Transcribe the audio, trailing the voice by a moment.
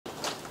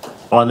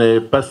On a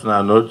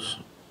personal note,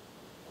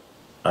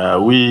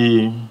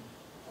 we,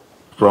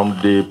 from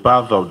the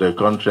part of the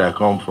country I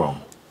come from,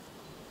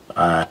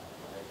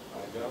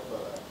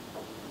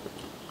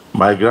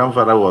 my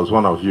grandfather was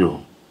one of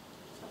you.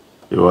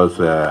 He was,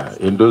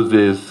 in those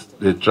days,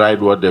 they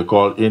tried what they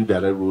call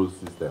indirect rule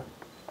system.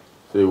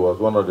 So he was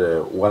one of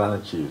the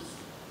warrant chiefs.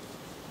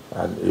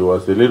 And he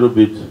was a little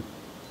bit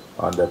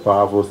on the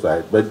powerful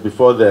side. But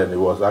before then, he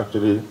was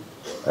actually,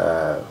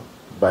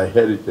 by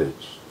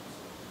heritage,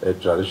 a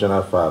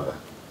traditional father.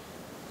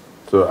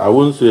 So I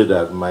wouldn't say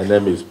that my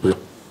name is Prince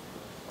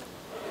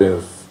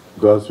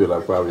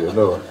Goodswill Akpabio.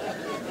 No.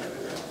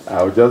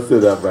 I would just say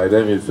that my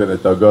name is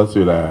Senator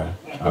Goodswill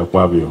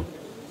Akpabio.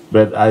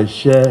 But I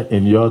share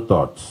in your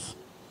thoughts.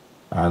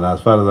 And as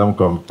far as I'm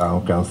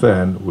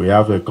concerned, we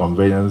have a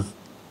conveyance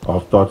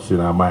of thoughts in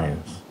our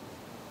minds.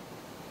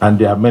 And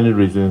there are many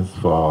reasons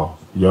for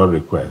your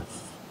request.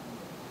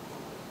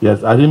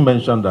 Yes, I didn't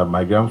mention that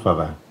my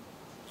grandfather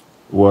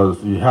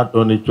he had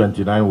only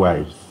 29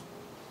 wives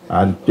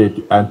and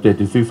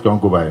 36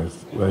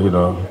 concubines.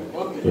 Well,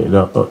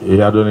 he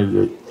had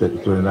only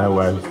 29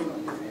 wives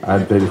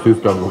and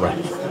 36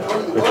 concubines.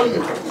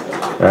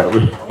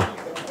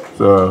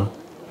 So,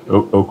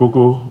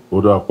 Okuku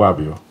Udo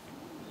Akpabio.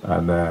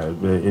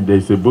 And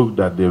there's a book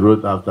that they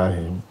wrote after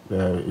him.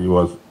 He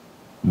was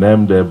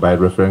named by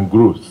Reverend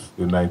Groups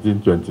in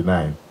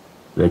 1929.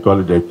 They call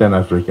it the 10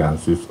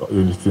 Africans.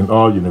 It's in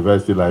all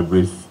university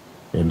libraries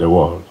in the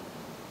world.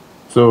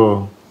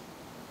 So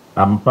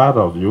I'm part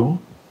of you.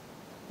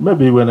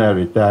 Maybe when I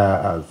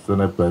retire as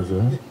Senate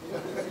President,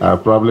 I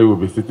probably will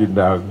be sitting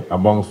down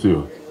amongst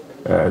you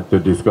to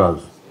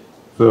discuss.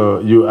 So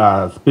you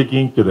are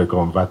speaking to the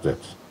converted.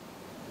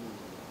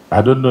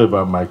 I don't know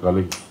about my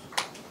colleagues,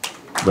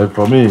 but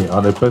for me,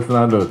 on a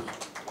personal note,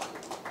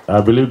 I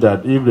believe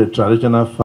that if the traditional